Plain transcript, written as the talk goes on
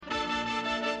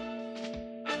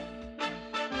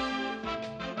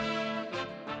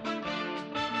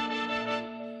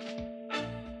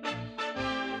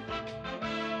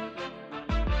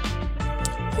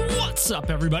What's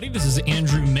up, everybody? This is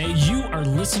Andrew May. You are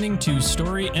listening to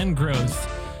Story and Growth.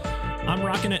 I'm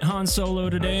rocking it Han Solo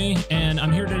today, and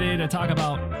I'm here today to talk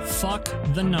about fuck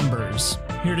the numbers.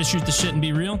 Here to shoot the shit and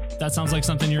be real. That sounds like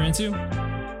something you're into.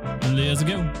 Let's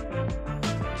go.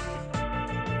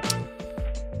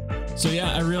 So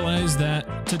yeah, I realized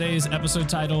that today's episode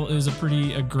title is a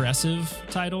pretty aggressive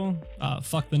title,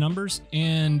 fuck the numbers.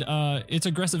 And it's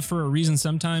aggressive for a reason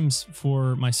sometimes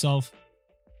for myself.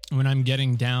 When I'm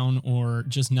getting down or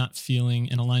just not feeling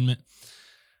in alignment,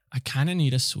 I kind of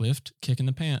need a swift kick in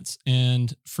the pants.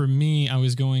 And for me, I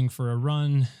was going for a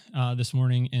run this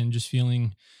morning and just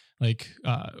feeling like,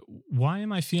 why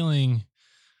am I feeling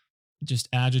just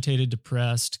agitated,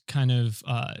 depressed, kind of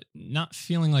not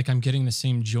feeling like I'm getting the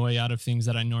same joy out of things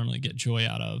that I normally get joy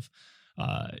out of.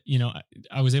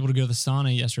 I was able to go to the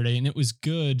sauna yesterday and it was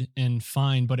good and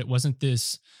fine, but it wasn't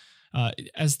this,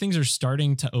 as things are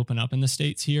starting to open up in the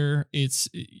States here, it's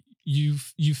you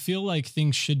feel like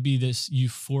things should be this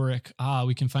euphoric,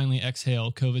 we can finally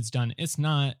exhale, COVID's done. It's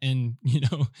not. And,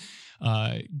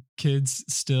 kids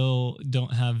still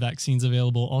don't have vaccines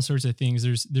available, all sorts of things.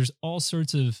 There's all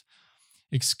sorts of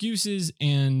excuses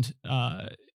and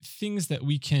things that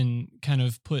we can kind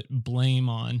of put blame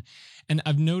on. And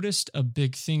I've noticed a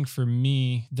big thing for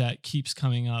me that keeps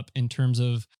coming up in terms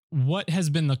of what has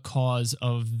been the cause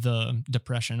of the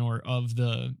depression or of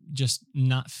the just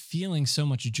not feeling so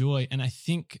much joy. And I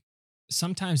think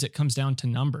sometimes it comes down to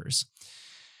numbers.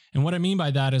 And what I mean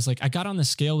by that is, like, I got on the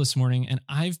scale this morning and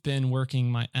I've been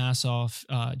working my ass off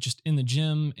just in the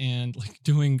gym and like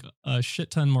doing a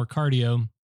shit ton more cardio.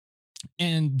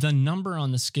 And the number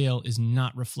on the scale is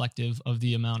not reflective of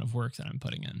the amount of work that I'm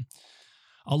putting in.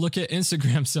 I'll look at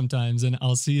Instagram sometimes and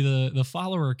I'll see the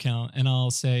follower count and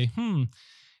I'll say,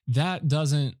 that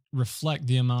doesn't reflect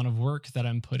the amount of work that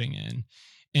I'm putting in.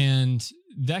 And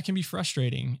that can be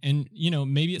frustrating. And,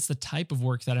 maybe it's the type of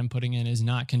work that I'm putting in is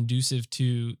not conducive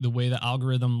to the way the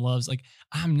algorithm loves. Like,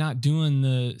 I'm not doing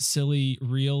the silly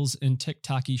reels and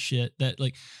TikTok-y shit that,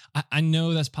 like, I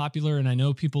know that's popular and I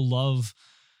know people love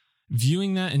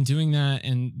viewing that and doing that,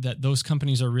 and that those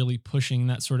companies are really pushing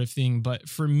that sort of thing. But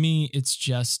for me, it's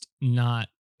just not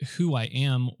who I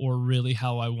am or really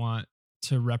how I want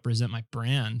to represent my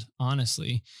brand,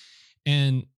 honestly.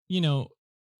 And,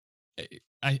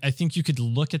 I think you could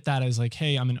look at that as like,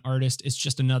 hey, I'm an artist. It's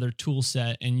just another tool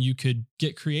set. And you could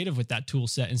get creative with that tool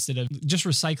set instead of just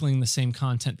recycling the same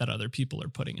content that other people are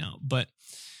putting out. But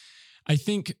I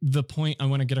think the point I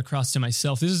want to get across to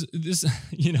myself,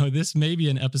 this may be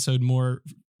an episode more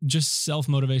just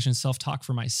self-motivation, self-talk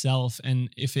for myself. And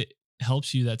if it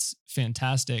helps you, that's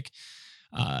fantastic.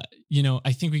 I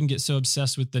think we can get so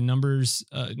obsessed with the numbers,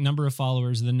 number of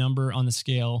followers, the number on the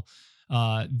scale,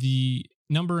 the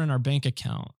number in our bank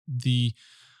account, the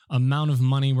amount of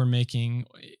money we're making,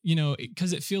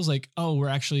 because it feels like, we're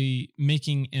actually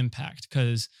making impact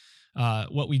because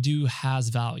what we do has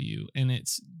value, and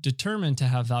it's determined to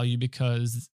have value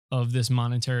because of this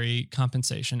monetary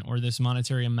compensation or this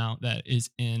monetary amount that is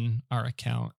in our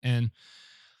account. And,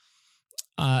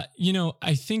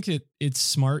 I think it's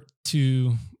smart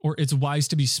it's wise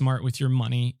to be smart with your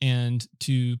money and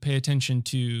to pay attention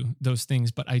to those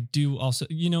things. But I do also,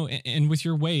 and with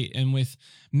your weight and with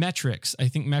metrics, I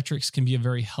think metrics can be a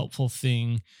very helpful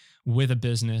thing with a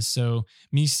business. So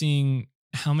me seeing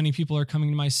how many people are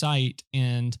coming to my site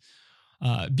and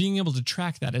being able to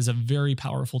track that is a very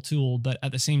powerful tool. But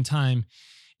at the same time,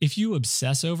 if you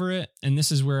obsess over it, and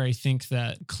this is where I think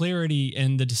that clarity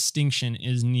and the distinction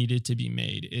is needed to be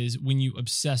made, is when you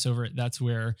obsess over it, that's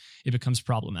where it becomes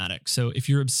problematic. So if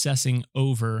you're obsessing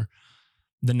over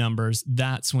the numbers,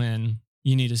 that's when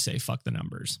you need to say, fuck the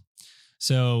numbers.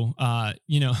 So,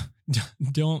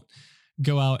 don't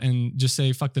go out and just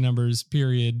say, fuck the numbers,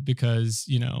 period, because,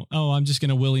 I'm just going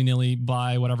to willy-nilly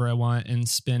buy whatever I want and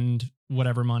spend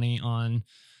whatever money on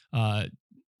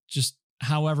just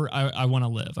however I want to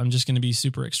live. I'm just going to be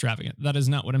super extravagant. That is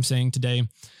not what I'm saying today.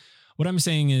 What I'm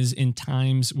saying is, in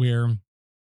times where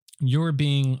you're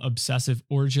being obsessive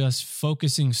or just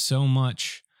focusing so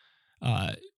much,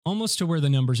 almost to where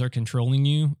the numbers are controlling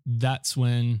you, that's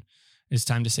when it's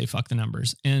time to say, fuck the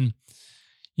numbers. And,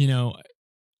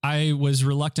 I was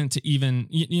reluctant to even,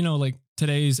 like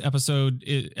today's episode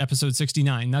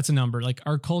 69, that's a number. Like,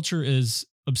 our culture is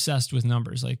obsessed with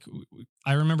numbers. Like,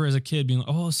 I remember as a kid being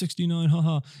like, 69,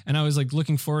 haha. And I was like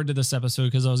looking forward to this episode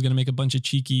because I was going to make a bunch of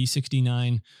cheeky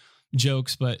 69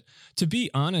 jokes. But to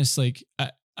be honest, like,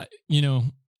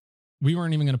 we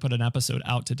weren't even going to put an episode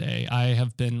out today. I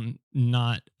have been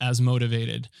not as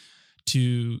motivated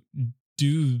to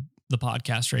do the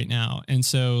podcast right now. And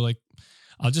so, like,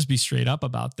 I'll just be straight up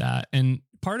about that. And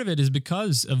part of it is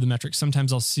because of the metrics.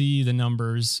 Sometimes I'll see the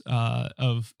numbers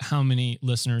of how many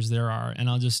listeners there are, and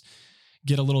I'll just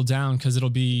get a little down because it'll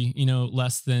be,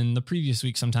 less than the previous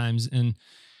week sometimes. And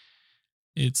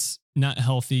it's not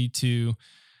healthy to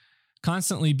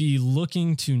constantly be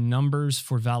looking to numbers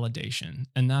for validation.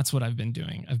 And that's what I've been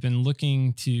doing. I've been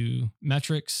looking to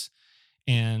metrics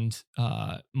and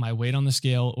my weight on the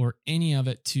scale or any of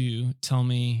it to tell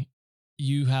me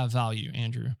you have value,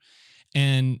 Andrew.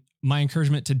 And my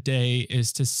encouragement today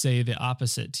is to say the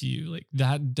opposite to you. Like,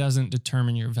 that doesn't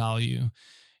determine your value.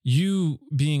 You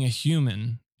being a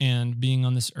human and being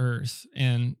on this earth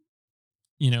and,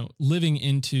 living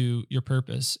into your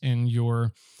purpose and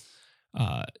your,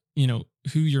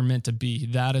 who you're meant to be,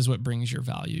 that is what brings your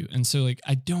value. And so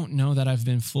I don't know that I've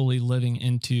been fully living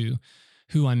into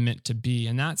who I'm meant to be.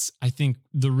 And that's, I think,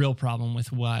 the real problem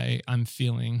with why I'm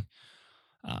feeling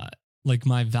like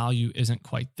my value isn't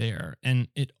quite there. And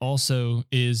it also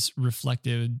is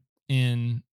reflected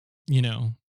in,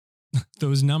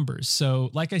 those numbers. So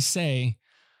like I say,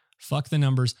 fuck the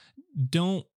numbers.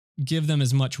 Don't give them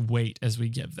as much weight as we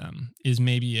give them is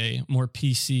maybe a more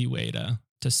PC way to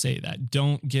say that.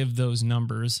 Don't give those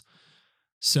numbers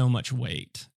so much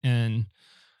weight and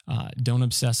don't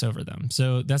obsess over them.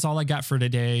 So that's all I got for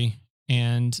today.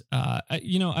 And, I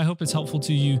hope it's helpful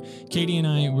to you. Katie and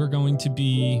I, we're going to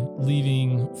be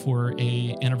leaving for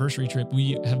a anniversary trip.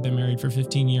 We have been married for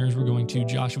 15 years. We're going to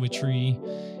Joshua Tree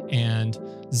and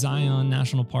Zion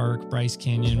National Park, Bryce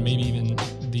Canyon, maybe even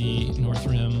the north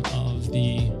rim of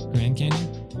the Grand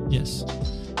Canyon. Yes.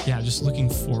 Yeah, just looking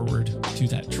forward to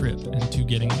that trip and to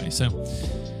getting away. So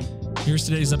here's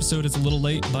today's episode. It's a little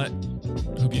late, but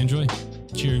I hope you enjoy.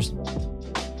 Cheers.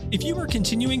 If you are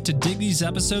continuing to dig these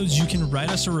episodes, you can write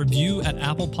us a review at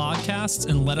Apple Podcasts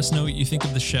and let us know what you think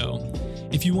of the show.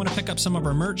 If you want to pick up some of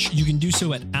our merch, you can do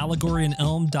so at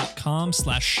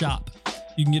allegoryandelm.com/shop.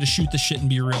 You can get a Shoot the Shit and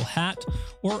Be Real hat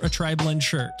or a Tri-Blend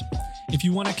shirt. If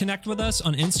you want to connect with us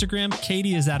on Instagram,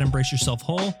 Katie is at Embrace Yourself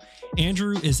Whole.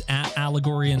 Andrew is at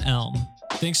Allegory and Elm.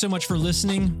 Thanks so much for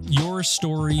listening. Your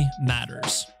story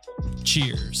matters.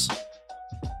 Cheers.